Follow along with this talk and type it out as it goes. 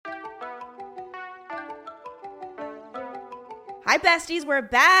Hi besties, we're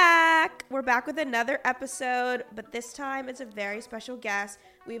back. We're back with another episode, but this time it's a very special guest.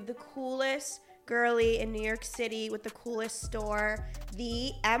 We have the coolest girlie in New York City with the coolest store,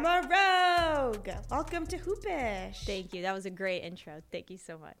 the Emma Rogue. Welcome to Hoopish. Thank you. That was a great intro. Thank you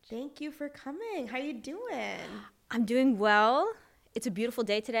so much. Thank you for coming. How you doing? I'm doing well. It's a beautiful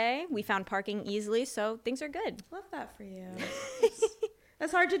day today. We found parking easily, so things are good. Love that for you.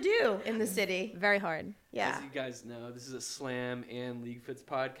 That's hard to do in the city. Very hard. Yeah. As you guys know, this is a Slam and League Fits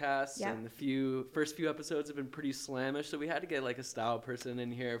podcast, Yep. and the first few episodes have been pretty slamish, so we had to get like a style person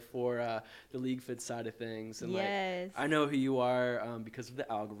in here for the League Fits side of things. And Yes. like, I know who you are because of the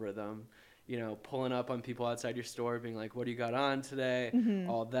algorithm. You know, pulling up on people outside your store, being like, "What do you got on today?"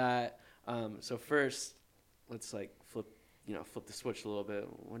 All that. So first, let's like flip the switch a little bit.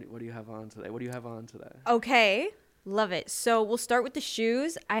 What do you have on today? What do you have on today? Okay. Love it. So we'll start with the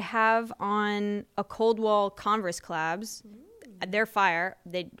shoes. I have on a Cold Wall Converse collabs. They're fire.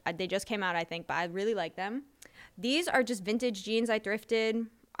 They just came out, I think, but I really like them. These are just vintage jeans I thrifted.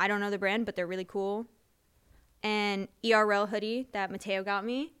 I don't know the brand, but they're really cool. And ERL hoodie that Mateo got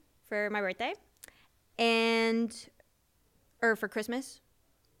me for my birthday. Or for Christmas.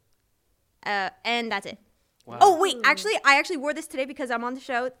 And that's it. Wow. Oh, wait. I actually wore this today because I'm on the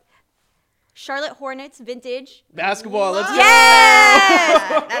show. Charlotte Hornets vintage. Basketball, let's go!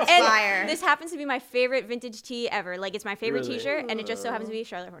 Yes! That's And fire. this happens to be my favorite vintage tee ever. Like, it's my favorite Really? t-shirt, and it just so happens to be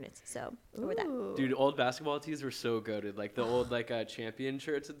Charlotte Hornets. So, go with that. Ooh. Dude, old basketball tees were so goated. Like the old champion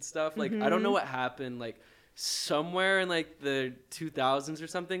shirts and stuff. Like I don't know what happened. Like somewhere in like the 2000s or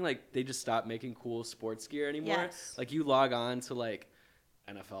something. Like they just stopped making cool sports gear anymore. Yes. Like you log on to like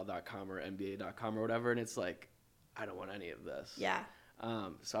NFL.com or NBA.com or whatever, and it's like I don't want any of this. Yeah.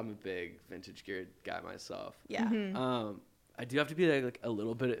 So I'm a big vintage gear guy myself. Yeah. I do have to be like a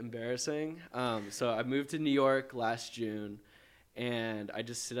little bit embarrassing. So I moved to New York last June, and I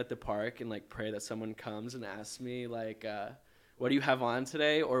just sit at the park and like pray that someone comes and asks me like, what do you have on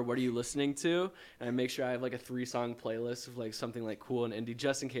today, or what are you listening to? And I make sure I have like a 3-song playlist of like something like cool and indie,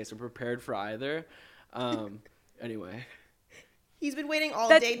 just in case I'm prepared for either. Anyway. He's been waiting all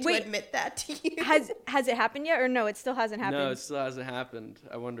That's- day to wait. admit that to you. Has it happened yet, or no? It still hasn't happened. No, it still hasn't happened.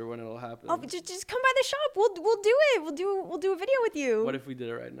 I wonder when it'll happen. Oh, but just come by the shop. We'll do it. We'll do a video with you. What if we did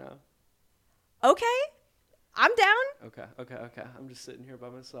it right now? Okay, I'm down. Okay. I'm just sitting here by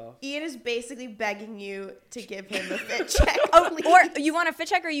myself. Ian is basically begging you to give him a fit check. Oh, please. or you want a fit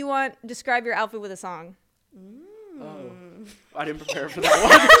check, or you want describe your outfit with a song? Oh, I didn't prepare for that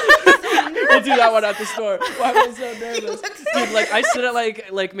one. We'll do that one at the store. Why am I so nervous? Dude, like I sit at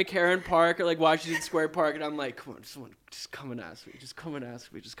like McCarran Park or like Washington Square Park, and I'm like, come on, just come and ask me. Just come and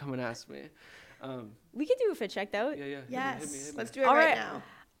ask me. We could do a fit check though. Yeah. Yes. Hit me. Let's do it All right right. now.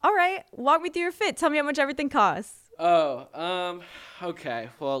 All right, walk me through your fit. Tell me how much everything costs. Oh, okay.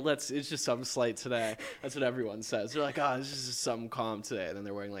 Well, it's just something slight today. That's what everyone says. They're like, oh, this is just something calm today. And then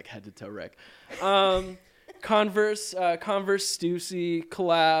they're wearing like head to toe Rick. Converse Stussy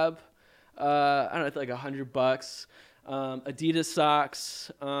collab. I don't know, it's like $100. Adidas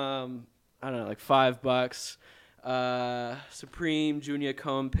socks. I don't know, like $5. Supreme Junior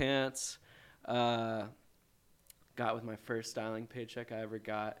Comb pants. Got with my first styling paycheck I ever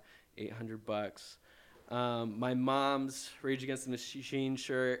got, $800. My mom's Rage Against the Machine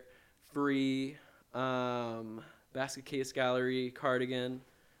shirt, free. Basket Case Gallery cardigan,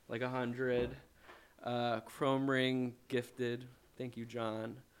 like $100. Chrome ring, gifted. Thank you,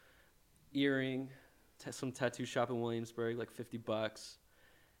 John. Earring, some tattoo shop in Williamsburg, like $50.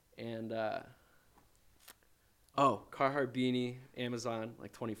 And Carhartt beanie, Amazon,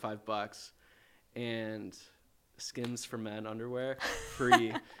 like $25. And Skims for Men underwear,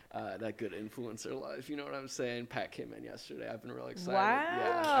 free. That good influencer life, you know what I'm saying? Pat came in yesterday. I've been really excited.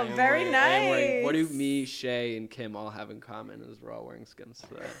 Wow, I am very I am wearing, what do nice. me, Shay, and Kim all have in common is we're all wearing Skims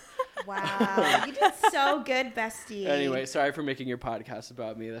today. Wow. You did so good, bestie. Anyway, sorry for making your podcast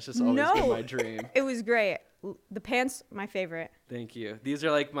about me. That's just always been my dream. It was great. The pants, my favorite. Thank you. These are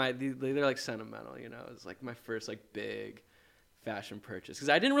like they're like sentimental, you know. It's like my first like big fashion purchase, because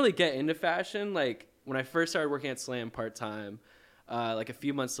I didn't really get into fashion like when I first started working at Slam part-time. Like a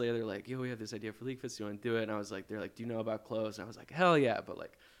few months later, they're like, yo, we have this idea for League Fits, do you want to do it? And I was like, they're like, do you know about clothes? And I was like, hell yeah, but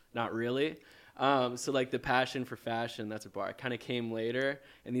like not really. So like the passion for fashion, that's a bar. It kind of came later,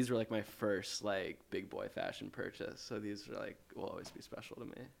 and these were like my first like big boy fashion purchase. So these are like will always be special to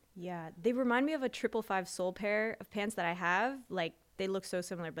me. Yeah, they remind me of a 555 Soul pair of pants that I have. Like they look so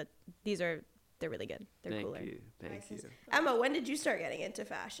similar, but they're really good. They're cooler. Thank you. Emma, when did you start getting into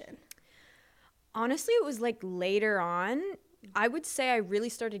fashion? Honestly, it was like later on. I would say I really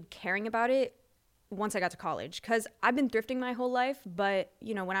started caring about it once I got to college, because I've been thrifting my whole life. But,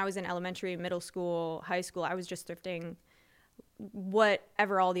 you know, when I was in elementary, middle school, high school, I was just thrifting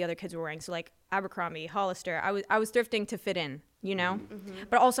whatever all the other kids were wearing. So like Abercrombie, Hollister, I was thrifting to fit in, you know? Mm-hmm.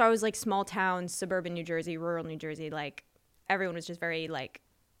 But also I was like small town, suburban New Jersey, rural New Jersey. Like everyone was just very like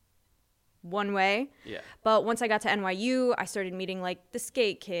one way. Yeah. But once I got to NYU, I started meeting like the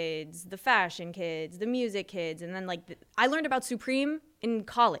skate kids, the fashion kids, the music kids. And then like I learned about Supreme in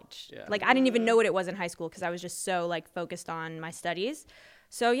college. Yeah. Like I didn't even know what it was in high school because I was just so like focused on my studies.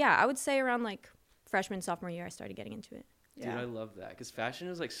 So yeah, I would say around like freshman, sophomore year, I started getting into it. Dude, Yeah. I love that because fashion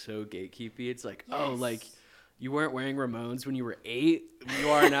is like so gatekeepy. It's like, oh, like you weren't wearing Ramones when you were 8. You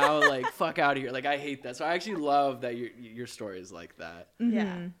are now. Like, fuck out of here. Like, I hate that. So I actually love that your story is like that.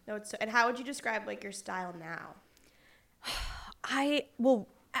 Yeah. No, it's so, and how would you describe like your style now? I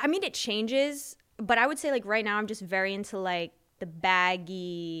mean, it changes, but I would say like right now I'm just very into like the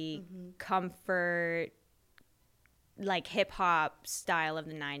baggy comfort, like hip hop style of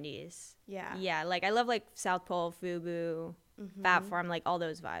the 90s. Yeah. Yeah, like I love like South Pole, FUBU, Fat Farm, like all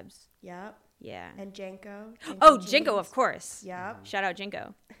those vibes. Yep. Yeah. And Janko. Oh, jeans. Jinko, of course. Yep. Shout out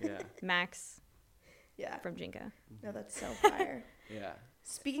Jinko. Yeah. Max Yeah. from Jinko. No, that's so fire. Yeah.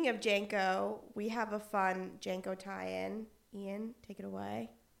 Speaking of Janko, we have a fun Janko tie-in. Ian, take it away.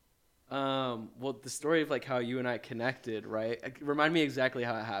 Well, the story of like how you and I connected, right? Remind me exactly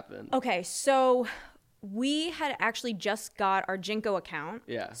how it happened. Okay, so we had actually just got our Jinko account.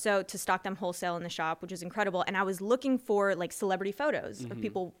 Yeah. So to stock them wholesale in the shop, which is incredible. And I was looking for like celebrity photos of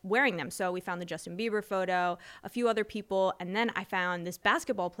people wearing them. So we found the Justin Bieber photo, a few other people, and then I found this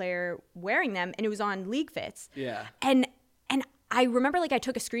basketball player wearing them, and it was on League Fits. Yeah. And I remember like I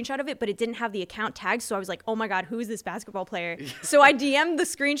took a screenshot of it, but it didn't have the account tagged. So I was like, oh my God, who is this basketball player? So I DM'd the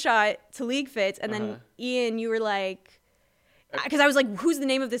screenshot to League Fits, and then Ian, you were like, because I was like, who's the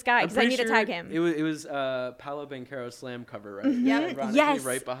name of this guy? Because I need to tag him. It was Paolo Banchero's Slam cover, right? Yep. Ironically, Yes.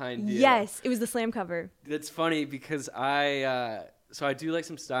 right behind you. Yes, it was the Slam cover. That's funny because I do like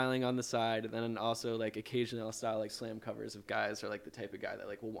some styling on the side, and then also like occasionally I'll style like Slam covers of guys who are like the type of guy that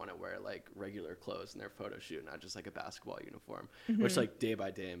like will want to wear like regular clothes in their photo shoot, not just like a basketball uniform, which like day by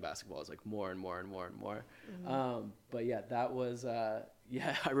day in basketball is like more and more and more and more. But yeah, that was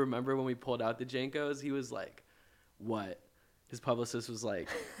yeah. I remember when we pulled out the Jankos, he was like, "What?" His publicist was like,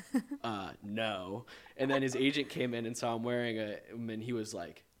 no. And then his agent came in and saw him wearing it, and he was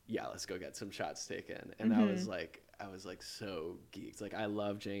like, yeah, let's go get some shots taken. And I was like so geeked. Like, I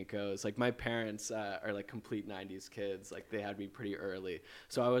love Jankos. Like, my parents are like complete 90s kids. Like, they had me pretty early.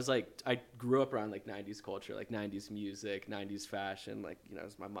 So I was like, I grew up around like 90s culture, like 90s music, 90s fashion. Like, you know, it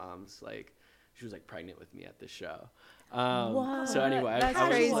was my mom's like, she was like pregnant with me at the show. Wow. So anyway, That's I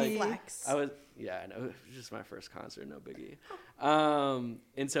was crazy. like, Flex. I was, yeah, I know, it was just my first concert, no biggie.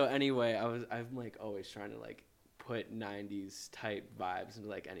 And so anyway, I'm like always trying to like put 90s type vibes into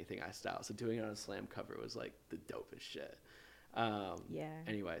like anything I style. So doing it on a Slam cover was like the dopest shit. Yeah.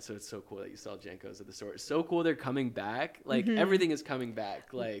 Anyway, so it's so cool that you sell Jankos at the store. It's so cool they're coming back. Like everything is coming back.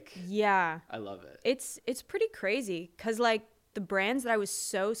 Like, Yeah. I love it. It's pretty crazy because like the brands that I was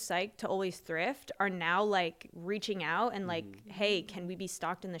so psyched to always thrift are now like reaching out and like, hey, can we be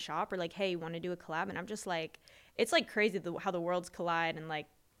stocked in the shop? Or like, hey, you want to do a collab? And I'm just like, it's like crazy how the worlds collide and like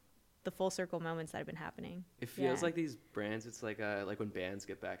the full circle moments that have been happening. It feels Yeah. like these brands, it's like when bands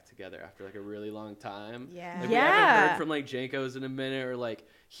get back together after like a really long time. Yeah. Like we haven't heard from like Jankos in a minute, or like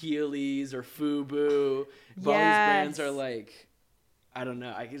Heelys or FUBU. But all these brands are like, I don't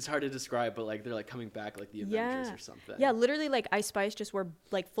know. It's hard to describe, but like they're like coming back like the Avengers or something. Yeah, literally like Ice Spice just wore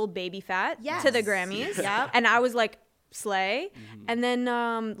like full baby fat Yes. to the Grammys. Yep. And I was like, slay. And then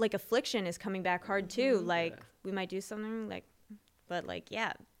like Affliction is coming back hard too. Like we might do something like, but like,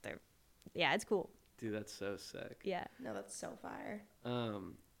 yeah, it's cool. Dude, that's so sick. Yeah. No, that's so fire.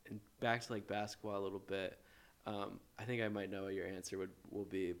 And back to like basketball a little bit. I think I might know what your answer will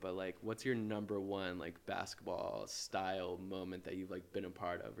be, but like, what's your number one like basketball style moment that you've like been a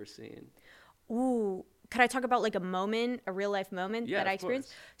part of or seen? Ooh, could I talk about like a moment, a real life moment Yeah, that I of experienced?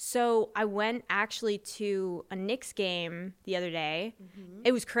 course. So I went actually to a Knicks game the other day.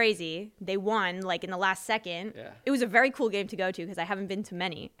 It was crazy. They won like in the last second. Yeah. It was a very cool game to go to because I haven't been to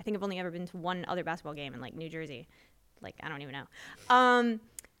many. I think I've only ever been to one other basketball game in like New Jersey. Like, I don't even know.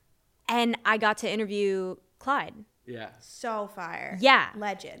 And I got to interview Clyde. Yeah. So fire. Yeah.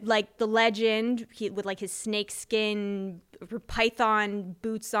 Legend. Like the legend, with like his snake skin, python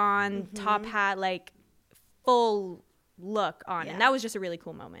boots on, top hat, like full look on. Yeah. And that was just a really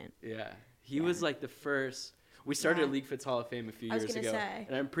cool moment. Yeah. He was like the first. We started League Fits Hall of Fame a few I was years gonna ago, say.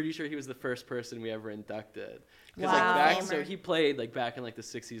 and I'm pretty sure he was the first person we ever inducted. Because Wow. like back, Famer. so he played like back in like the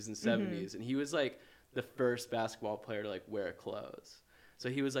 60s and 70s, and he was like the first basketball player to like wear clothes. So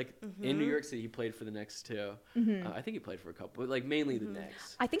he was like in New York City. He played for the Knicks too. I think he played for a couple, but like mainly the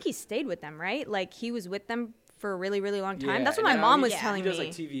Knicks. I think he stayed with them, right? Like he was with them for a really, really long time. Yeah, That's what and my now mom he- was Yeah. telling He does me.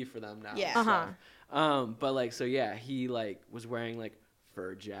 like TV for them now. Yeah. and Uh-huh. stuff. But like so yeah, he like was wearing like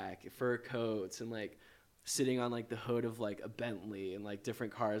fur coats, and like sitting on like the hood of like a Bentley and like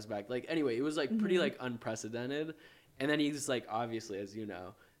different cars back. Like anyway, it was like pretty like unprecedented. And then he's like obviously, as you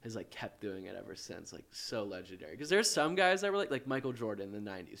know, has like kept doing it ever since. Like so legendary. Because there's some guys that were like Michael Jordan in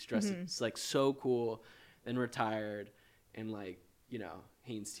the 90s, dressed like so cool, then retired, and like you know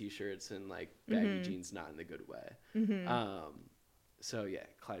Hanes t-shirts and like baggy jeans, not in the good way. So yeah,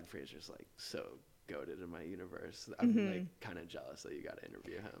 Clyde Frazier's like so goated in my universe. I'm like kind of jealous that you got to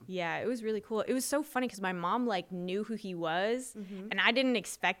interview him. Yeah, it was really cool. It was so funny because my mom like knew who he was, and I didn't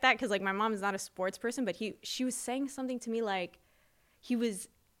expect that because like my mom is not a sports person, but she was saying something to me like he was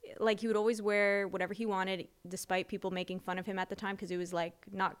like he would always wear whatever he wanted, despite people making fun of him at the time because it was like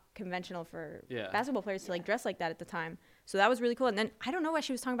not conventional for basketball players to like dress like that at the time. So that was really cool. And then I don't know why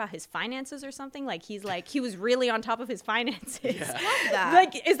she was talking about his finances or something. Like he's like he was really on top of his finances. Yeah. Love that.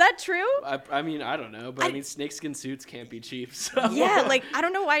 Like, is that true? I mean, I don't know, but I mean, snakeskin suits can't be cheap. So Yeah, like I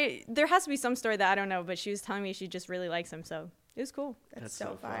don't know why. There has to be some story that I don't know, but she was telling me she just really likes him, so it was cool. That's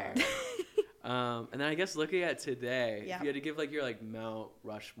so fun. fire. And then I guess looking at today, Yeah. if you had to give like your like Mount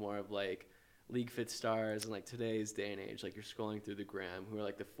Rushmore of like League Fit stars in like today's day and age, like you're scrolling through the gram, who are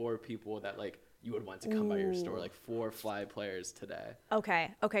like the 4 people that like you would want to come by your store, like 4 fly players today.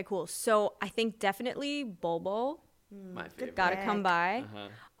 Okay, cool. So I think definitely Bol My favorite. gotta pick. come by.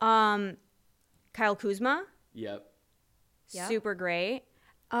 Uh-huh. Kyle Kuzma, Yep. Yeah. super great.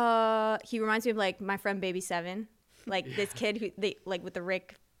 He reminds me of like my friend Baby Seven, like this kid who they like with the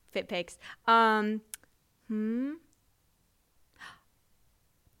Rick fit pics.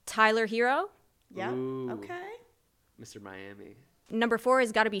 Tyler Hero. Yep. Ooh. Okay. Mr. Miami. Number 4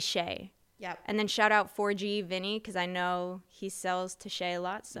 has got to be Shea. Yep. And then shout out 4G Vinny because I know he sells to Shea a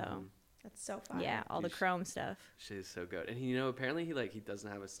lot. So That's so fire. yeah, all the Dude, chrome stuff. She's so good. And you know, apparently he doesn't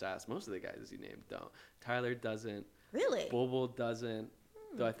have a stats. Most of the guys you named don't. Tyler doesn't. Really? Bulbul doesn't.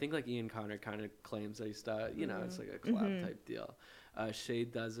 Though I think like Ian Connor kind of claims that he's you know, it's like a collab type deal. Shay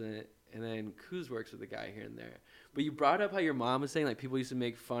doesn't. And then Kuz works with a guy here and there. But you brought up how your mom was saying like people used to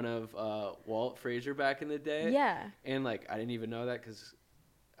make fun of Walt Frazier back in the day. Yeah. And like I didn't even know that because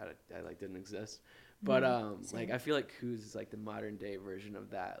I like didn't exist. But like I feel like Kuz is like the modern day version of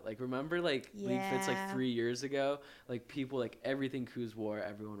that. Like remember like League Fits like Yeah. 3 years ago, like people like everything Kuz wore,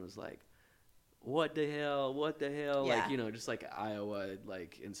 everyone was like, what the hell? Yeah. Like, you know, just like Iowa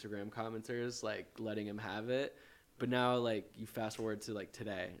like Instagram commenters like letting him have it. But now like you fast forward to like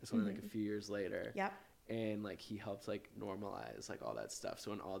today, it's only like a few years later. Yep. And like he helped like normalize like all that stuff.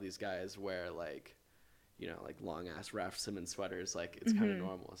 So when all these guys wear like, you know, like long ass Ralph Simmons sweaters, like it's kind of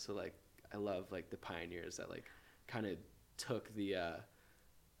normal. So like I love like the pioneers that like kind of took the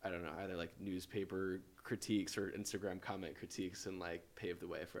I don't know, either like newspaper critiques or Instagram comment critiques and like paved the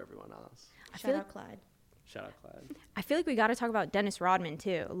way for everyone else. Shout out Clyde. Shout out Clyde. I feel like we got to talk about Dennis Rodman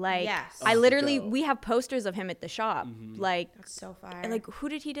too. Like, Yes. I Oh, literally, dope. we have posters of him at the shop. Like, That's so fire. and, like who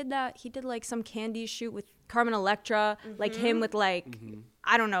did he did that? He did like some candy shoot with Carmen Electra, like him with like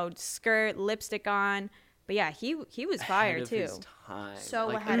I don't know, skirt, lipstick on. But yeah, he was fire Ahead of too. his time. So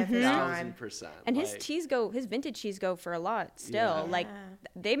like, ahead of his time. 1000%. And like, his vintage cheese go for a lot still. Yeah. Like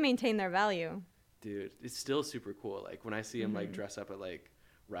they maintain their value. dude, it's still super cool. Like when I see him like dress up at like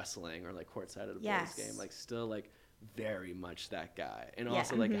wrestling or like courtside at a Yes. Bulls game, like still like very much that guy, and Yeah.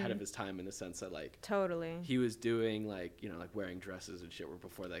 also like ahead of his time in the sense that like Totally. he was doing like, you know, like wearing dresses and shit where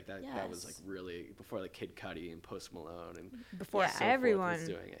before like that was like Yes. really before like Kid Cudi and Post Malone and Before Yeah. so forth everyone was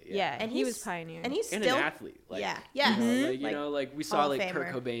doing it. Yeah, And he was he's- pioneer. And he's And still an athlete, like, yeah. Yes. you know, like, Like, you know, like we Hall saw of like Kurt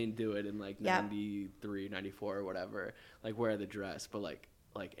Famer. Cobain do it in like Yep. 93, 94 or whatever, like wear the dress, but like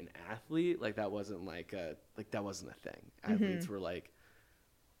an athlete, like that wasn't like that wasn't a thing. Athletes were like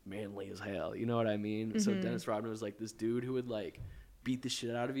manly as hell, you know what I mean? So Dennis Rodman was like this dude who would like beat the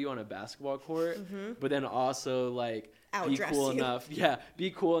shit out of you on a basketball court, but then also like Outdress be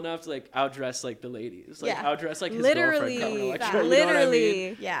cool you. enough to like outdress like the ladies, like Yeah. outdress like his literally, girlfriend Carmen Electra, that. you know what I mean?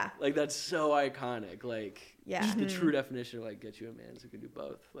 literally. Yeah. Like that's so iconic. Like Yeah. just the true definition of like get you a man who can do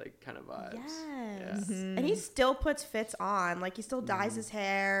both. Like kind of vibes. Yes. Yeah. And he still puts fits on. Like he still dyes his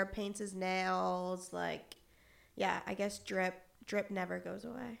hair, paints his nails. Like, yeah, I guess drip never goes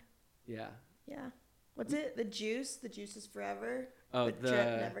away. Yeah. Yeah. What's it? The juice is forever. Oh, but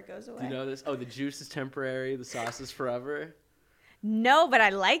drip never goes away. Do you know this? Oh, the juice is temporary. The sauce is forever. No, but I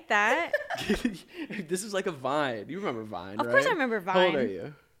like that. This is like a Vine. You remember Vine, Of right? course I remember Vine. How old are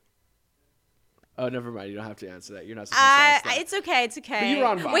you? Oh, never mind. You don't have to answer that. You're not supposed to ask that. It's okay. It's okay. But you were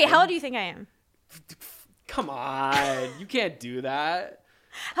on Vine. Wait, how old do you think I am? Come on. You can't do that.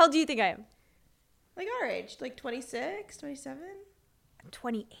 How old do you think I am? Like our age, like 26, 27? I'm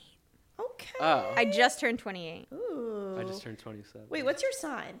 28. Okay. Oh. I just turned 28. Ooh. I just turned 27. Wait, what's your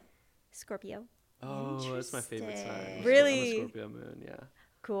sign? Scorpio. Oh, that's my favorite sign. Interesting. Really? I'm a Scorpio moon, yeah.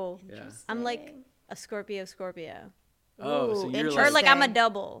 Cool. Yeah. I'm like a Scorpio. Oh, so Ooh, you're Or like, like I'm a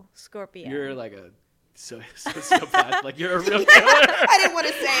double Scorpio. you're like a sociopath. Like you're a real killer. I didn't want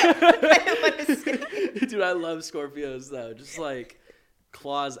to say it. I didn't want to say it. Dude, I love Scorpios though. Just like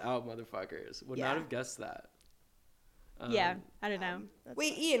claws out motherfuckers. Would Yeah. not have guessed that. Yeah, I don't know.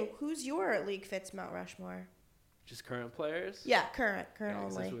 Wait, Ian, who's your League Fits Mount Rushmore? Just current players? Yeah, current Yeah,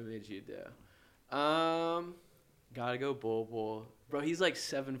 'cause only. that's what made you do. Gotta go Bull. Bro, he's like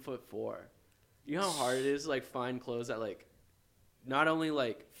 7'4". You know how hard it is to like find clothes that like not only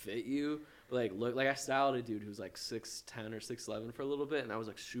like fit you, but like look like I styled a dude who's like 6'10" or 6'11" for a little bit, and that was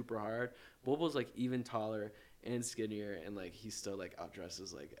like super hard. Bull's like even taller and skinnier, and like he still like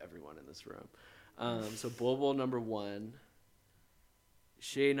outdresses like everyone in this room. So Bull number 1,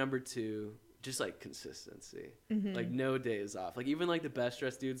 Shay number 2, just like consistency, like no days off. Like even like the best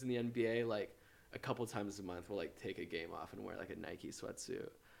dressed dudes in the NBA, like a couple times a month will like take a game off and wear like a Nike sweatsuit.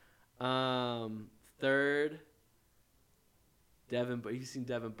 Third, Devin, but you've seen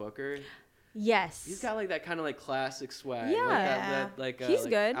Devin Booker? Yes. He's got like that kind of like classic swag. Yeah. He's like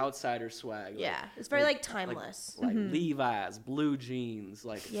good. outsider swag. Yeah, it's very like timeless. Like Levi's, blue jeans,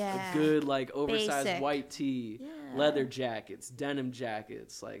 like Yeah. a good like oversized Basic. white tee, Yeah. leather jackets, denim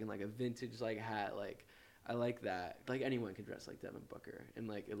jackets, like and like a vintage like hat. Like I like that. Like anyone can dress like Devin Booker, and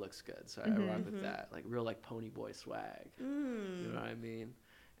like it looks good. So I rock with that. Like real like pony boy swag. You know what I mean?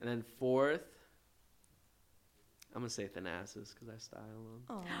 And then fourth, I'm gonna say Thanassus because I style him.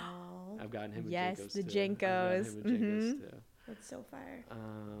 Oh, I've gotten him. Yes, with the Jinkos too. I've gotten him with Jinkos too. that's so fire.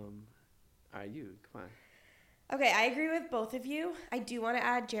 All right, you come on. Okay, I agree with both of you. I do want to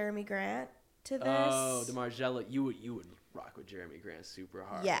add Jeremy Grant to this. Oh, the Margiela. You would rock with Jeremy Grant super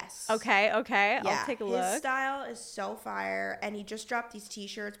hard. Yes. Okay. Yeah, I'll take a his look. style is so fire, and he just dropped these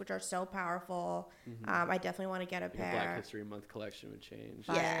T-shirts, which are so powerful. I definitely want to get a The pair. Black History Month collection would change.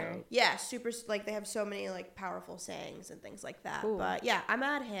 Yeah, Fire. yeah, super. Like they have so many like powerful sayings and things like that. Cool. But yeah, I'm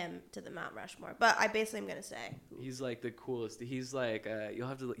add him to the Mount Rushmore. But I basically am gonna say He's like the coolest. He's like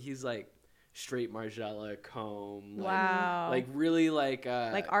he's like straight Margiela comb. Like, Wow. Like really like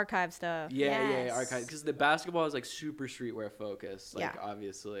archive stuff. Yeah, Yes. archive. Because the basketball is like super streetwear focused. Like Yeah.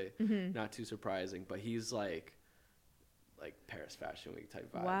 obviously, not too surprising. But he's like Paris Fashion Week type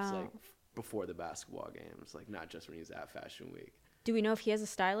vibes. Wow. Like before the basketball games. Like not just when he's at Fashion Week. Do we know if he has a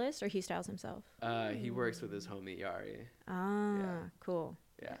stylist or he styles himself? He works with his homie Yari. Ah, Yeah. cool.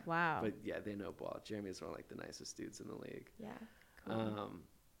 Yeah. Wow. But yeah, they know ball. Jeremy is one of like the nicest dudes in the league. yeah.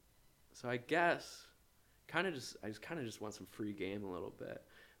 So I guess I just kind of just want some free game a little bit.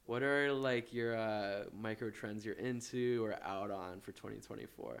 What are like your micro trends you're into or out on for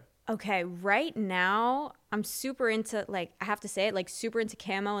 2024? Okay, right now I'm super into like I have to say it like super into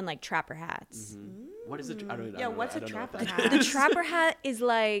camo and like trapper hats. What is it? I don't know. Yeah, what's I a don't know what trapper that hat? The trapper hat is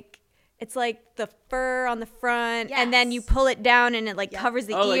like it's like the fur on the front and then you Yes. pull it down and it like covers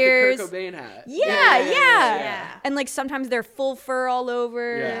the Oh, ears. like the Kurt Cobain hat. Yeah. Yeah. And like sometimes they're full fur all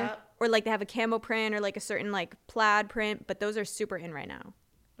over. Yeah. Or like they have a camo print or like a certain like plaid print, but those are super in right now.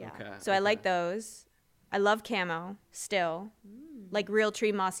 Yeah. Okay. So I like those. I love camo still. Like real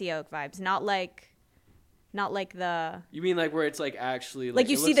tree mossy oak vibes, not like the You mean like where it's like actually like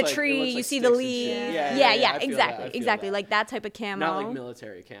you it see looks the like- it tree, looks you like see the sticks and leaves. shit. Yeah, I feel exactly. that, I feel Exactly. that. Like that type of camo. Not like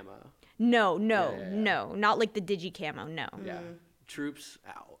military camo. No, Yeah. not like the digi camo. No. Yeah. Troops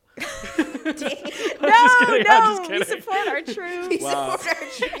out. No, kidding, I'm just we kidding. support our troops. Wow.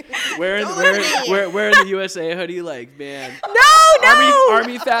 Don't Wearing the USA hoodie, like man. No.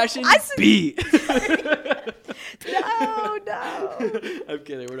 Army fashion beat. No. I'm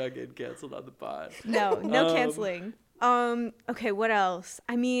kidding. We're not getting canceled on the pod. No canceling. Okay, what else?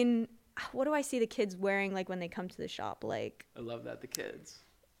 I mean, what do I see the kids wearing like when they come to the shop? Like, I love that the kids.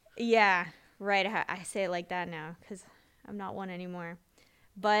 yeah, right. I say it like that now because I'm not one anymore.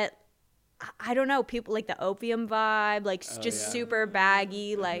 But I don't know. People like the opium vibe, like just yeah. super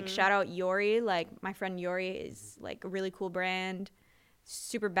baggy. Like shout out Yori. Like my friend Yori is like a really cool brand.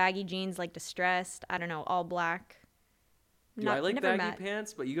 Super baggy jeans, like distressed. I don't know, all black. Dude, I like never baggy met.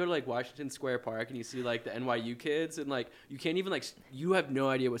 pants, but you go to like Washington Square Park and you see like the NYU kids and like you can't even like you have no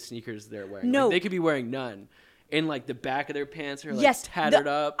idea what sneakers they're wearing. No. Like, they could be wearing none. and like the back of their pants are like tattered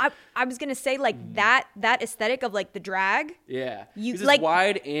up. I was gonna say like that aesthetic of like the drag. Yeah, You it's like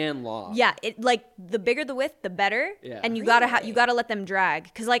wide and long. Yeah, it like the bigger the width, the better. Yeah. And you Really? gotta let them drag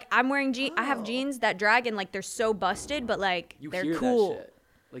because like I'm wearing I have jeans that drag and like they're so busted, but like you they're hear cool. that shit.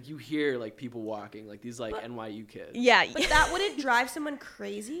 Like you hear like people walking, like these like NYU kids. Yeah, But that wouldn't drive someone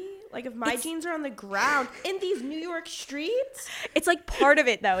crazy? Like if my jeans are on the ground in these New York streets? it's like part of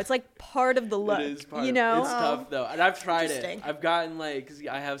it though. It's like part of the look. It is part you of, know, it's tough though, and I've tried it. Interesting. I've gotten like, cause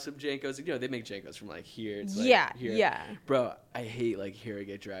I have some Jankos. You know, they make Jankos from like here. It's like here. yeah. Bro, I hate like hearing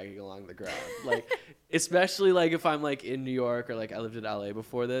it dragging along the ground. Like, especially like if I'm like in New York or like I lived in LA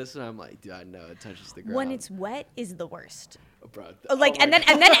before this, and I'm like, dude, I know it touches the ground. When it's wet is the worst. Oh, bro, Like oh and my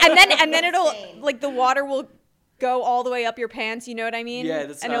then and then it'll Insane. like the water will go all the way up your pants. You know what I mean? yeah,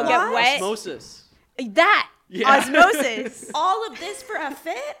 that's and it'll get wet. Osmosis. That Yeah. osmosis. All of this for a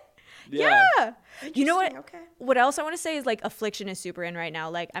fit? Yeah. You know what? Interesting, okay. What else I want to say is like affliction is super in right now.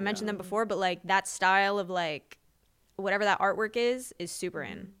 Like I mentioned them before, but like that style of like whatever that artwork is super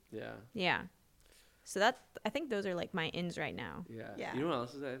in. Yeah. Yeah. So that I think those are like my ins right now. Yeah. Yeah. You know what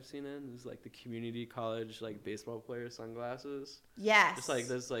else I've seen in is like the community college like baseball player sunglasses. Yes. Just like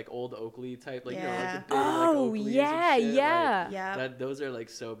those like old Oakley type, like you know, Yeah. like the big like Oh, Oakleys yeah, and shit. yeah. Like, Yeah. those are like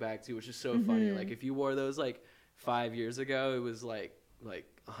so back too, which is so funny. Like if you wore those like 5 years ago, it was like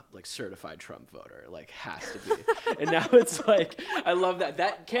certified Trump voter, like has to be. And now it's like I love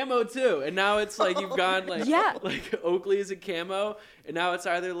that camo too. And now it's like you've gone like Yeah. like Oakley's and camo, and now it's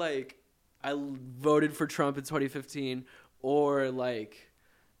either like I voted for Trump in 2015 or like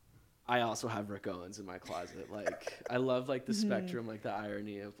I also have Rick Owens in my closet. Like I love like the spectrum, like the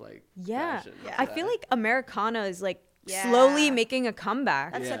irony of like fashion. Yeah. I feel like Americana is like Yeah. slowly making a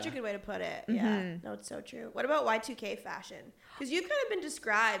comeback. That's such a Yeah. good way to put it. Yeah. No, it's so true. What about Y2K fashion? Because you've kind of been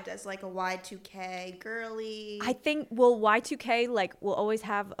described as like a Y2K girly. I think Y2K like will always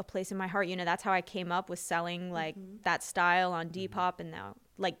have a place in my heart. You know, that's how I came up with selling like that style on Depop, and now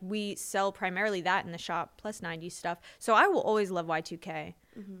like we sell primarily that in the shop plus 90s stuff. So I will always love Y2K.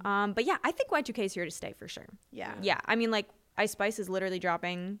 But yeah, I think Y2K is here to stay for sure. Yeah. Yeah, I mean like Ice Spice is literally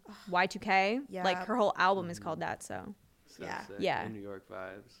dropping Y2K. Yeah. Like her whole album is called that. So So Yeah. sick. Yeah. New York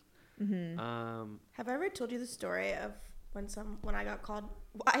vibes. Have I ever told you the story of when I got called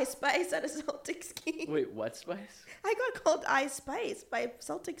I Spice at a Celtics game? Wait, what spice? I got called I Spice by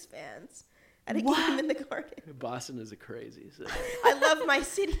Celtics fans at a game in the Garden. Boston is a crazy city. I love my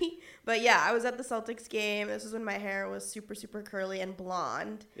city. But yeah, I was at the Celtics game. This is when my hair was super, super curly and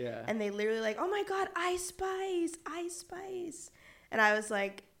blonde. Yeah. And they literally like, oh my God, I Spice, I Spice. And I was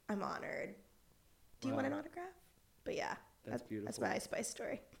like, I'm honored. Do you want an autograph? But yeah, That's beautiful. That's my I Spice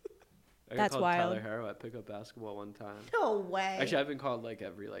story. I got That's called wild. Tyler Harrow at pickup basketball one time. No way. Actually, I've been called like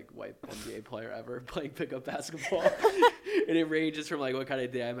every like white NBA player ever playing pickup basketball, and it ranges from like what kind of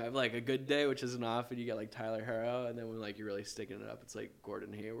day I'm having. Like a good day, which isn't often, you get like Tyler Harrow, and then when like you're really sticking it up, it's like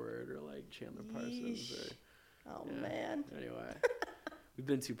Gordon Hayward or like Chandler Parsons. Or, Oh yeah. man. Anyway, we've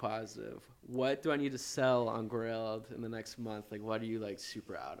been too positive. What do I need to sell on Grilled in the next month? Like, what are you like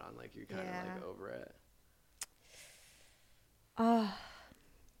super out on? Like you're kind of Yeah. like over it.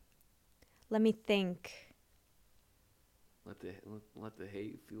 let me think. Let the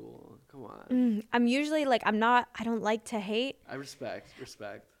hate fuel. Come on. I'm usually like I don't like to hate, I respect.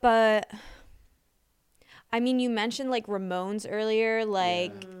 but I mean you mentioned like Ramones earlier.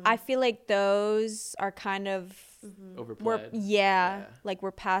 Like I feel like those are kind of Overplayed. like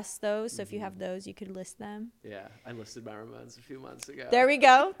we're past those. So if you have those, you could list them. Yeah, I listed my Ramones a few months ago. There we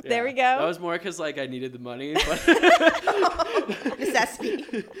go. Yeah. There we That go. was more because like I needed the money. But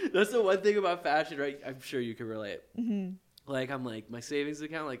Necessity. that's the one thing about fashion, right? I'm sure you can relate. Like I'm like my savings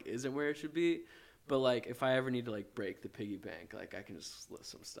account like isn't where it should be, but like if I ever need to like break the piggy bank, like I can just list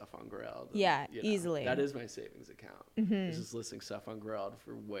some stuff on Grilled. And, Yeah, you know, easily. That is my savings account. It's just listing stuff on Grilled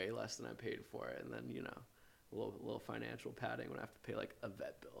for way less than I paid for it, and then you know. A little financial padding when I have to pay like a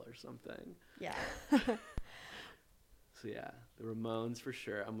vet bill or something. Yeah. So yeah, the Ramones for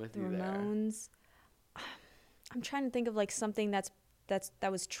sure. I'm with The you there. Ramones. I'm trying to think of like something that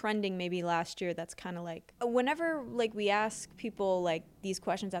was trending maybe last year. That's kind of like whenever like we ask people like these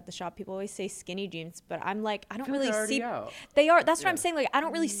questions at the shop, people always say skinny jeans, but I'm like I don't feel like really they're already see. out. They are. That's what I'm Yeah. saying. Like I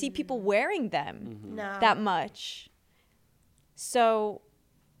don't really see people wearing them No. that much. So.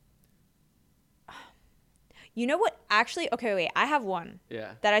 You know what? Actually, okay, wait. I have one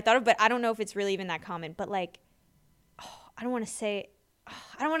Yeah. that I thought of, but I don't know if it's really even that common. But like, I don't want to say.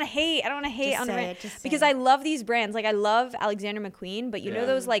 I don't want to hate Just on the say brand it, just say because it. I love these brands. Like I love Alexander McQueen, but you know Yeah.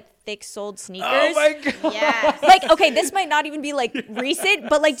 those like thick-soled sneakers? Oh my god. Yes. Like, okay, this might not even be like recent,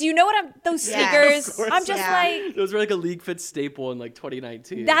 but like, do you know what those Yes. sneakers? Of course I'm just Yeah. like, Those were like a League Fit staple in like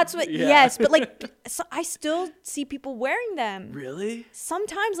 2019. that's what, Yeah. yes, but like, so I still see people wearing them. Really?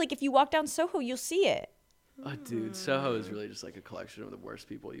 Sometimes, like, if you walk down Soho, you'll see it. Oh, dude, Soho is really just like a collection of the worst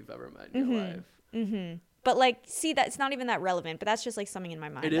people you've ever met in your life. But like, see, that's not even that relevant, but that's just like something in my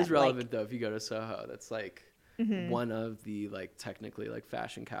mind. It is that, like, relevant though if you go to Soho. That's like one of the like technically like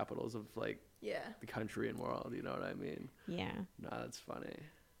fashion capitals of like Yeah. the country and world. You know what I mean? yeah. No, that's funny.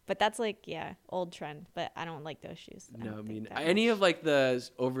 But that's like, yeah, old trend, but I don't like those shoes. No, I don't mean think that any much. of like the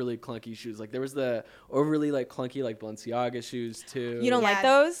overly clunky shoes. Like there was the overly like clunky like Balenciaga shoes too. You don't Yeah. like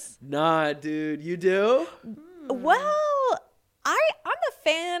those? Nah, dude, you do? Well, I'm a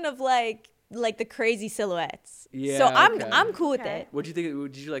fan of like the crazy silhouettes. Yeah, So okay. I'm cool with Okay. it. What'd you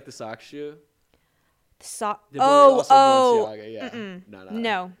think? Did you like the sock shoe? The Oh, Balenciaga, yeah.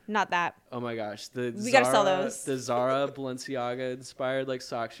 no, not that. Oh my gosh, the We gotta sell those. The Zara Balenciaga inspired like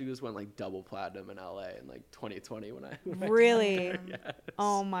sock shoes went like double platinum in LA in like 2020 when I Really? yes.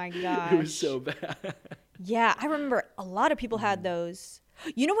 Oh my gosh. It was so bad. Yeah, I remember a lot of people had those.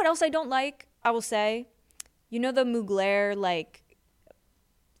 You know what else I don't like? I will say, you know the Mugler like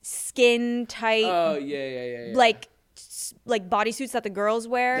skin tight Oh yeah. like bodysuits that the girls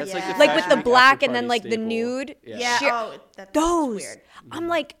wear, That's Yeah. like with the fashion black after and then party like the staple. nude. Yeah. Sheer- Oh, that's those. weird. I'm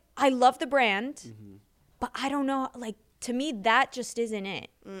like, I love the brand, but I don't know. Like to me, that just isn't it.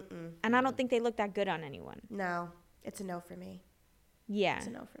 And I don't think they look that good on anyone. No, it's a no for me. Yeah, It's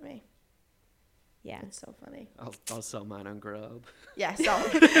a no for me. yeah. It's so funny. I'll sell mine on Grub. Yeah, so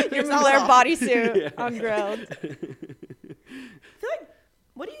Your Mugler bodysuit on grilled. I feel like,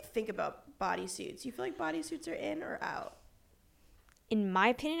 what do you think about bodysuits? You feel like bodysuits are in or out? In my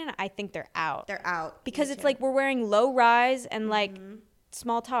opinion, I think they're out. They're out. Because Me it's too. like we're wearing low rise and like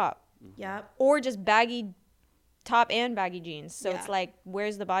small top Yep. or just baggy top and baggy jeans. So Yeah. it's like,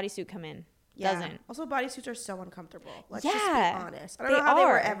 where's the bodysuit come in? Yeah. Doesn't. Also, bodysuits are so uncomfortable. Let's Yeah. just be honest. I don't They know how they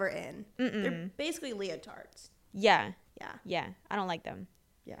were are. ever in. They're basically leotards. Yeah. Yeah. Yeah. I don't like them.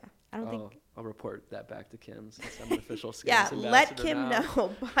 Yeah. I don't think. I'll report that back to Kim since I'm an official Skims Yeah. Let ambassador Kim now.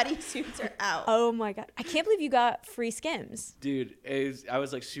 know bodysuits are out. Oh my God. I can't believe you got free Skims. Dude, I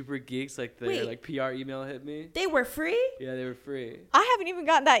was like super geeks. Like their Wait. like PR email hit me. They were free? Yeah, they were free. I haven't even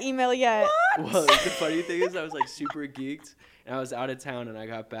gotten that email yet. Well, the funny thing is, I was like super geeked, and I was out of town, and I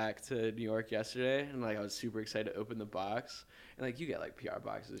got back to New York yesterday, and like I was super excited to open the box, and like you get like PR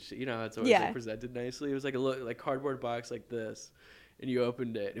boxes, and shit, you know how it's always Yeah. like presented nicely. It was like a little like cardboard box like this, and you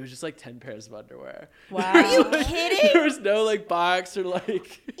opened it. It was just like 10 pairs of underwear. Wow. Are you kidding? There was no like box or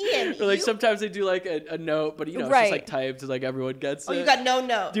like, Ian, or like you- sometimes they do like a note, but you know it's Right. just like typed, and like everyone gets Oh, it. you got no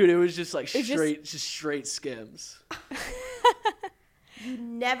note. Dude, it was just like It's just- straight Skims. You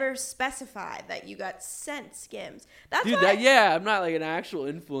never specified that you got sent Skims. That's Dude, why. yeah, I'm not like an actual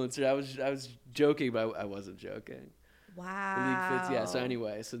influencer. I was joking, but I wasn't joking. The Wow. league fits, yeah. So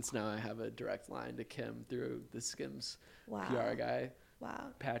anyway, since now I have a direct line to Kim through the Skims Wow. PR guy, Wow.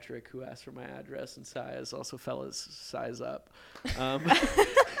 Patrick, who asked for my address and size, also fell his size up.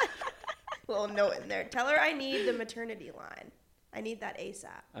 Little note in there. Tell her I need the maternity line. I need that ASAP.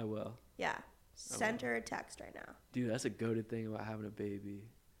 I will. Yeah. Send her a text right now. Dude, that's a goated thing about having a baby.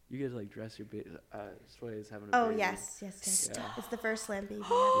 You get to like dress your baby. Sway is having a Oh, baby. yes. Yeah. It's the first slam baby.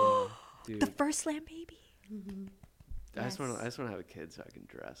 Yeah, dude. The first slam baby. I just want Yes. to have a kid so I can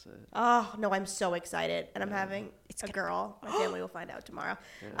dress it. Oh, no, I'm so excited. And I'm having a girl. My family will find out tomorrow.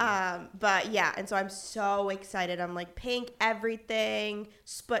 But yeah, and so I'm so excited. I'm like pink everything,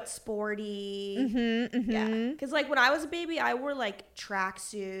 but sporty. Yeah. Because like when I was a baby, I wore like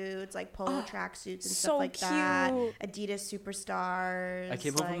tracksuits, like polo tracksuits and so stuff like that. cute. Adidas Superstars. I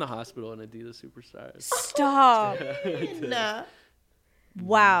came home from the like- hospital in Adidas Superstars. Stop. Nah.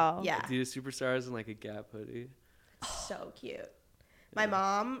 Wow. Yeah. Adidas Superstars and like a Gap hoodie. So cute. My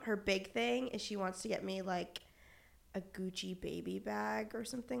mom, her big thing is she wants to get me like a Gucci baby bag or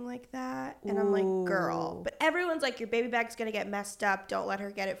something like that. And I'm like, girl. Ooh. But everyone's like, your baby bag's going to get messed up. Don't let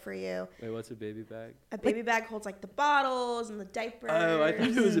her get it for you. Wait, what's a baby bag? A baby bag holds like the bottles and the diapers. Oh, I thought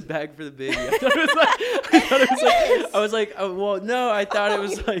it was a bag for the baby. I thought it was like, I was like, oh, well, no, I thought it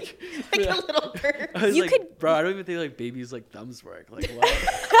was like, like a little purse. I was You like, could- bro, I don't even think like babies like thumbs work. Like,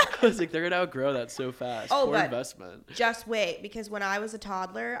 what? I was like, they're gonna outgrow that so fast. Oh, Poor but- investment. Just wait, because when I was a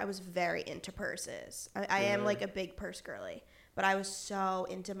toddler, I was very into purses. I am like a big purse girly. But I was so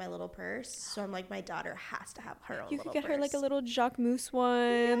into my little purse. So I'm like, my daughter has to have her own You little could get her like a purse. little Jacquemus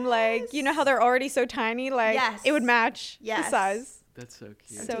one. Like, you know how they're already so tiny? Like, Yes. it would match Yes. the size. That's so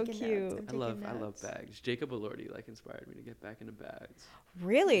cute. I'm So taking cute. notes. I'm I taking love notes. bags. Jacob Elordi like inspired me to get back into bags.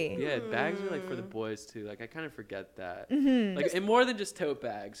 Really? Yeah, bags are like for the boys too. Like I kind of forget that. Mm-hmm. Like and more than just tote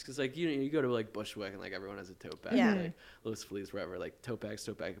bags, because like you go to like Bushwick and like everyone has a tote bag. Yeah. Like Los Feliz, wherever, like tote bag.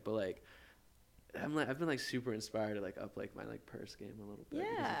 But like I've been like super inspired to like up like my like purse game a little bit because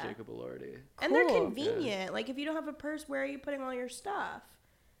Yeah. of Jacob Elordi. And they're Cool. convenient. Like if you don't have a purse, where are you putting all your stuff?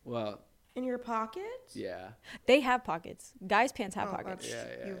 Well, In your pockets? yeah. They have pockets. Guys' pants have Oh, pockets.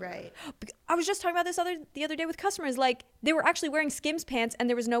 Yeah, You're right. I was just talking about this the other day with customers. Like they were actually wearing Skims pants and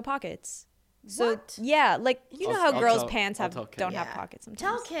there was no pockets. So What? yeah, like you know how I'll girls' tell- pants I'll have tell Kim. don't Yeah. have pockets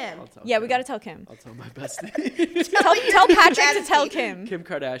Tell sometimes. Kim. I'll tell Yeah, we Kim. got to tell Kim. I'll tell my bestie. tell Patrick to tell Kim. Kim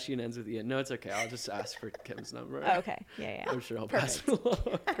Kardashian ends with Ian. No, it's okay. I'll just ask for Kim's number. Oh, okay. Yeah. I'm sure I'll pass it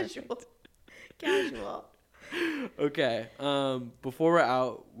along. Casual. Casual. Okay. Before we're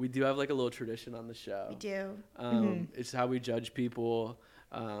out, we do have like a little tradition on the show. We do. It's how we judge people.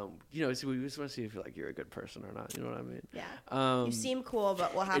 You know, so we just want to see if you're a good person or not. You know what I mean? Yeah. You seem cool,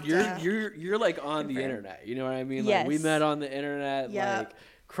 but we'll have And to. you're like on the confirm. internet. You know what I mean? Yes. Like we met on the internet. Yep. Like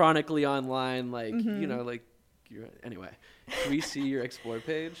chronically online. Like you know, like anyway. Can we see your explore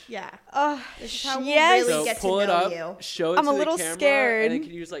page? Yeah. Oh, This is how we'll yes. really So get to pull it know up, you. show it I'm to a the little camera, scared. and then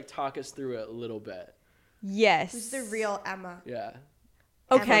can you just like talk us through it a little bit? Yes. Who's the real Emma? Yeah.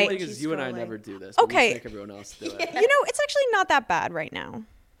 Okay. The thing is, She's you and I scrolling. never do this. But Okay. We just make everyone else do it. You know, it's actually not that bad right now.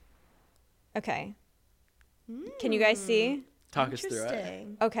 Okay. Can you guys see? Talk us through it.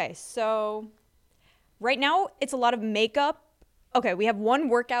 Interesting. Okay, so right now it's a lot of makeup. Okay, we have one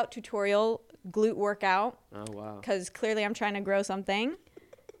workout tutorial, glute workout, Oh wow. because clearly I'm trying to grow something.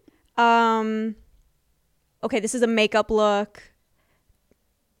 Okay, this is a makeup look.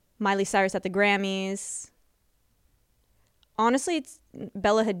 Miley Cyrus at the Grammys. Honestly, it's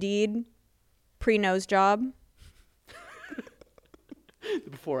Bella Hadid pre-nose job. The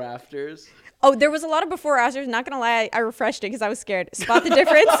before afters. Oh, there was a lot of before afters. Not gonna lie, I refreshed it because I was scared. Spot the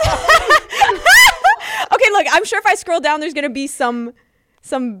difference. Okay, look, I'm sure if I scroll down, there's gonna be some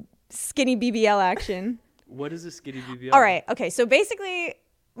skinny BBL action. What is a skinny BBL? All right, okay. So basically,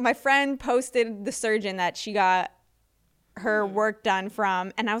 my friend posted the surgeon that she got her work done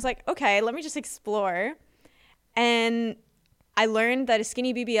from, and I was like, okay, let me just explore. And I learned that a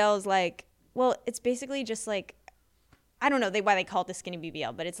skinny BBL is like, well, it's basically just like, I don't know why they call it the skinny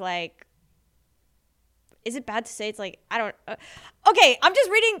BBL, but it's like, is it bad to say? It's like, I don't. Okay, I'm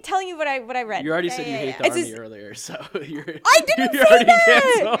just telling you what I read. You already said you hate yeah. the It's army just- earlier, so you're. I didn't you're say already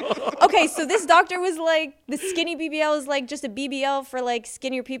that. canceled. Okay, so this doctor was like, the skinny BBL is like just a BBL for like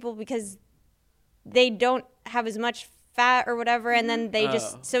skinnier people because they don't have as much fat or whatever, and then they Oh.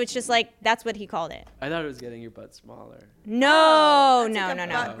 just, so it's just like, that's what he called it. I thought it was getting your butt smaller. No, Oh, that's no, like no, a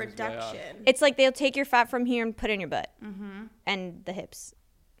no. butt Oh, it's way off. reduction. It's like they'll take your fat from here and put it in your butt and the hips.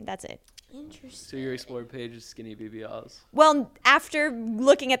 That's it. Interesting. So your explore page is skinny BBLs. Well, after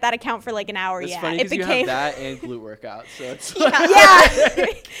looking at that account for like an hour, It's yeah, funny it because you became. have that and glute workout, so it's Yeah,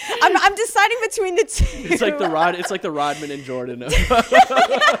 I'm deciding between the two. it's like the Rodman and Jordan. Of, That's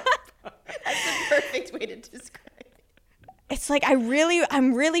the perfect way to describe it. It's like I'm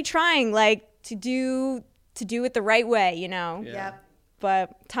really trying like to do it the right way, you know. Yeah. Yep.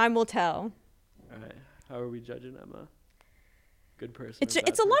 But time will tell. all right, how are we judging Emma? Good person. It's or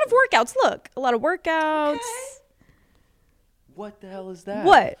bad a lot of person? workouts. Look, a lot of workouts. What the hell is that?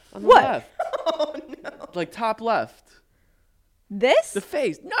 What? On the What? left. Oh no. Like top left. This? The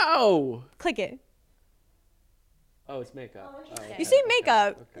face. No. Click it. Oh, it's makeup. Oh, interesting. You see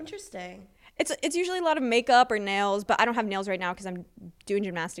makeup. Okay. Interesting. It's usually a lot of makeup or nails, but I don't have nails right now because I'm doing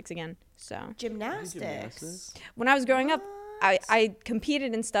gymnastics again. So Gymnastics. Gymnastics? when I was growing up, What? I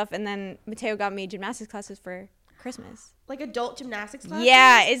competed and stuff, and then Mateo got me gymnastics classes for Christmas. Like adult gymnastics classes?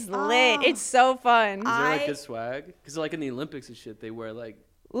 Yeah, it's lit. Oh. It's so fun. Is there like I- good swag? Because like in the Olympics and shit, they wear like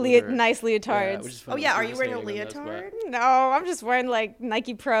Nice Yeah, leotards. which is fun Oh to yeah, see are you just wearing a standing on those, but- leotard? No, I'm just wearing like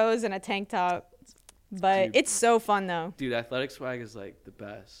Nike Pros and a tank top. But Dude. it's so fun though. Dude, athletic swag is like the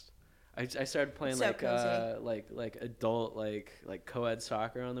best. I started playing So like cozy. like adult like co-ed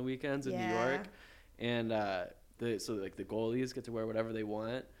soccer on the weekends in New Yeah. York, and so like the goalies get to wear whatever they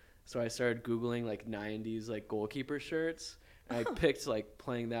want. So I started Googling like 90s like goalkeeper shirts. And I picked like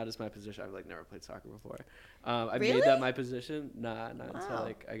playing that as my position. I've like never played soccer before. I Really? made that my position. Not until Wow.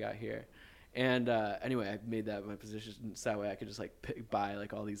 like I got here. And anyway, I made that my position so that way I could just like buy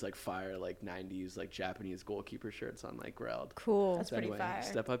like all these like fire like 90s like Japanese goalkeeper shirts on like Greld. Cool. That's pretty fire.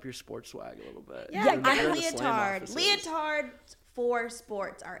 Step up your sports swag a little bit. Yeah, Yeah, get You're a in the slam leotard. offices. Leotard for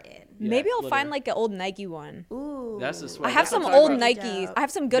sports are in. Yeah, Maybe I'll literally. find like an old Nike one. Ooh. That's the sweat. I have That's some what I'm old talking about. Nikes. Dope. I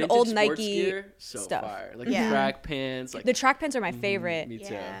have some good Vintage old sports Nike gear, so stuff. fire. Like Yeah. track pants. Like The track pants are my favorite. Me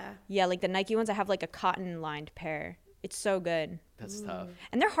too. Yeah. Yeah, like the Nike ones. I have like a cotton lined pair. It's so good. That's tough.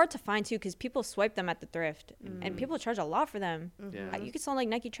 And they're hard to find too because people swipe them at the thrift and people charge a lot for them. Yeah. You could sell like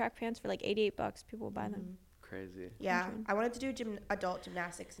Nike track pants for like $88. People will buy them. Crazy. Yeah, I wanted to do adult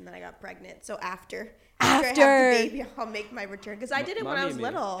gymnastics and then I got pregnant. So after I have the baby, I'll make my return because I did it when I Mommy was and me.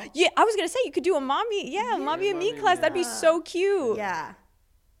 little. Yeah, I was gonna say you could do a mommy and me mommy and class. me. That'd be so cute. Yeah,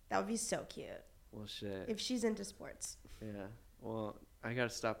 that would be so cute Well, shit. if she's into sports. Yeah. Well, I gotta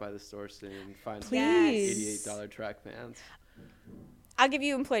stop by the store soon and find some Please. $88 track pants. I'll give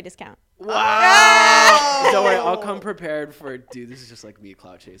you employee discount. Wow! Don't worry, I'll come prepared for. Dude, this is just like me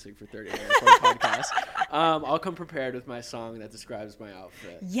clout chasing for 30 minutes on the podcast. I'll come prepared with my song that describes my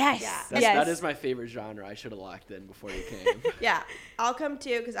outfit. Yes. Yeah. That is my favorite genre. I should have locked in before you came. Yeah, I'll come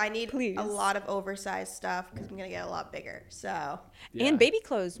too because I need Please. a lot of oversized stuff because I'm gonna get a lot bigger. So, Yeah. And baby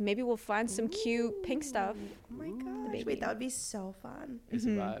clothes. Maybe we'll find some cute pink stuff. oh my gosh, baby. wait, that would be so fun. It's a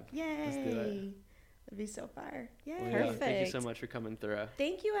vibe. Yay! Let's do it. That'd be so fire. Yay! Well, yeah, thank you so Perfect. much for coming through.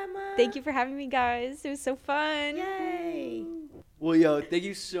 Thank you, Emma. Thank you for having me, guys. It was so fun. Yay! Well, yo, thank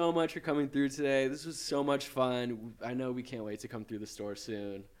you so much for coming through today. This was so much fun. I know we can't wait to come through the store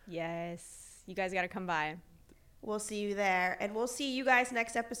soon. Yes. You guys got to come by. We'll see you there, and we'll see you guys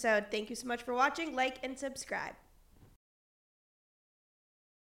next episode. Thank you so much for watching. Like and subscribe.